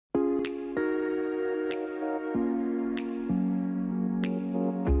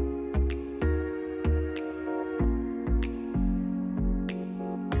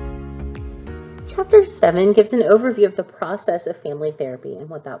Chapter 7 gives an overview of the process of family therapy and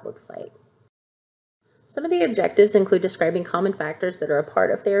what that looks like. Some of the objectives include describing common factors that are a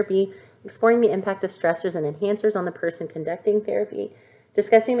part of therapy, exploring the impact of stressors and enhancers on the person conducting therapy,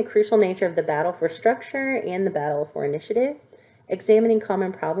 discussing the crucial nature of the battle for structure and the battle for initiative, examining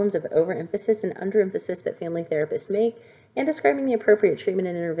common problems of overemphasis and underemphasis that family therapists make, and describing the appropriate treatment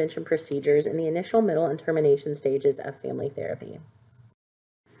and intervention procedures in the initial, middle, and termination stages of family therapy.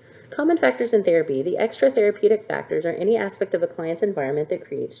 Common factors in therapy. The extra therapeutic factors are any aspect of a client's environment that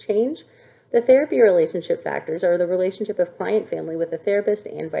creates change. The therapy relationship factors are the relationship of client-family with the therapist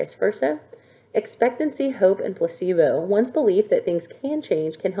and vice versa. Expectancy, hope, and placebo. One's belief that things can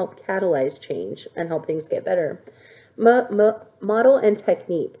change can help catalyze change and help things get better. Model and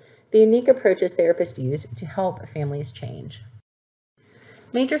technique. The unique approaches therapists use to help families change.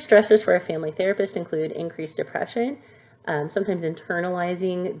 Major stressors for a family therapist include increased depression, sometimes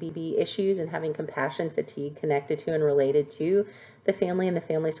internalizing the issues and having compassion fatigue connected to and related to the family and the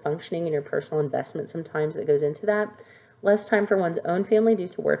family's functioning and your personal investment sometimes that goes into that. Less time for one's own family due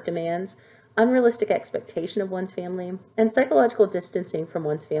to work demands, unrealistic expectation of one's family, and psychological distancing from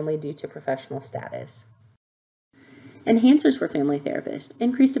one's family due to professional status. Enhancers for family therapists: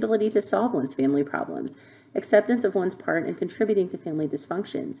 increased ability to solve one's family problems, acceptance of one's part in contributing to family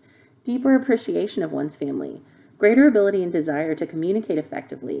dysfunctions, deeper appreciation of one's family, greater ability and desire to communicate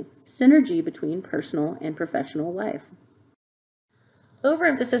effectively, synergy between personal and professional life.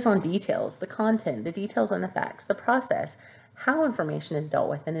 Overemphasis on details, the content, the details and the facts, the process, how information is dealt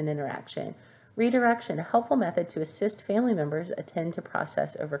with in an interaction. Redirection, a helpful method to assist family members attend to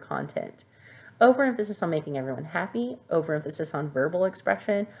process over content. Overemphasis on making everyone happy, overemphasis on verbal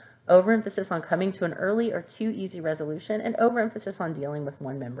expression, overemphasis on coming to an early or too easy resolution, and overemphasis on dealing with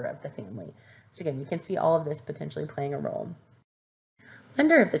one member of the family. So again, you can see all of this potentially playing a role.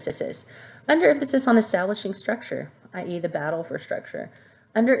 Underemphasis. Underemphasis on establishing structure, i.e. the battle for structure.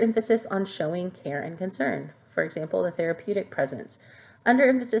 Underemphasis on showing care and concern. For example, the therapeutic presence.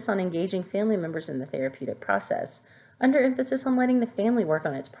 Underemphasis on engaging family members in the therapeutic process. Underemphasis on letting the family work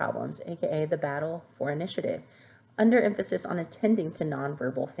on its problems, aka the battle for initiative. Underemphasis on attending to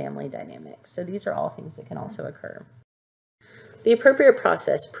nonverbal family dynamics. So these are all things that can also occur. The appropriate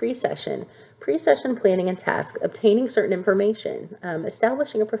process: pre-session planning and task, obtaining certain information,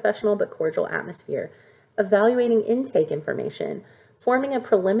 establishing a professional but cordial atmosphere, evaluating intake information, forming a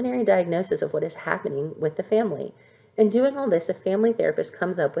preliminary diagnosis of what is happening with the family. In doing all this, a family therapist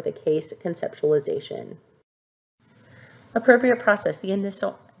comes up with a case conceptualization. Appropriate process: the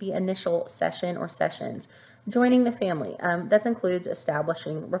initial session or sessions, joining the family. That includes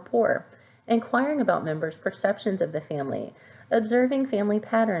establishing rapport, inquiring about members' perceptions of the family, observing family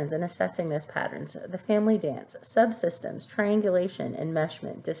patterns and assessing those patterns, the family dance, subsystems, triangulation,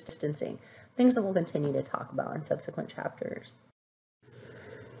 enmeshment, distancing, things that we'll continue to talk about in subsequent chapters.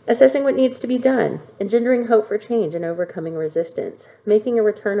 Assessing what needs to be done, engendering hope for change and overcoming resistance, making a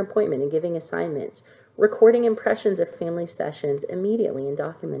return appointment and giving assignments, recording impressions of family sessions immediately and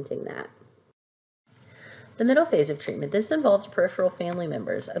documenting that. The middle phase of treatment. This involves peripheral family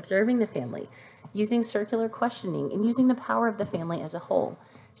members, observing the family, using circular questioning, and using the power of the family as a whole,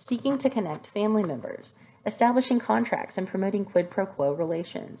 seeking to connect family members, establishing contracts and promoting quid pro quo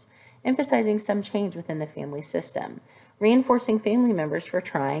relations, emphasizing some change within the family system, reinforcing family members for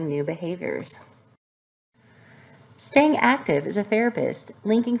trying new behaviors. Staying active as a therapist,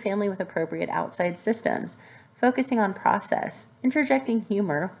 linking family with appropriate outside systems, focusing on process, interjecting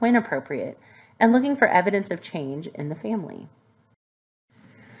humor when appropriate, and looking for evidence of change in the family.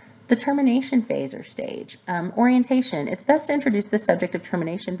 The termination phase or stage. Orientation. It's best to introduce the subject of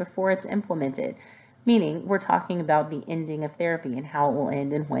termination before it's implemented, meaning we're talking about the ending of therapy and how it will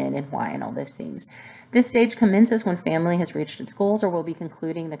end and when and why and all those things. This stage commences when family has reached its goals or will be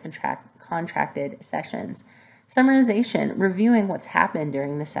concluding the contracted sessions. Summarization. Reviewing what's happened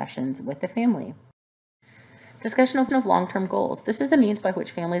during the sessions with the family. Discussion of long-term goals. This is the means by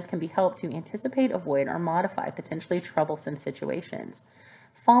which families can be helped to anticipate, avoid, or modify potentially troublesome situations.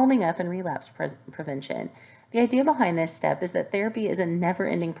 Following up and relapse prevention. The idea behind this step is that therapy is a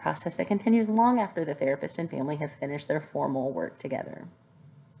never-ending process that continues long after the therapist and family have finished their formal work together.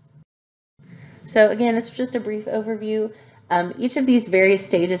 So again, this is just a brief overview. Each of these various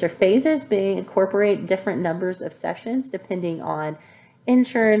stages or phases may incorporate different numbers of sessions depending on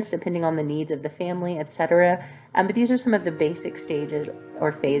insurance, depending on the needs of the family, etc. But these are some of the basic stages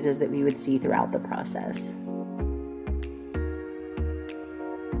or phases that we would see throughout the process.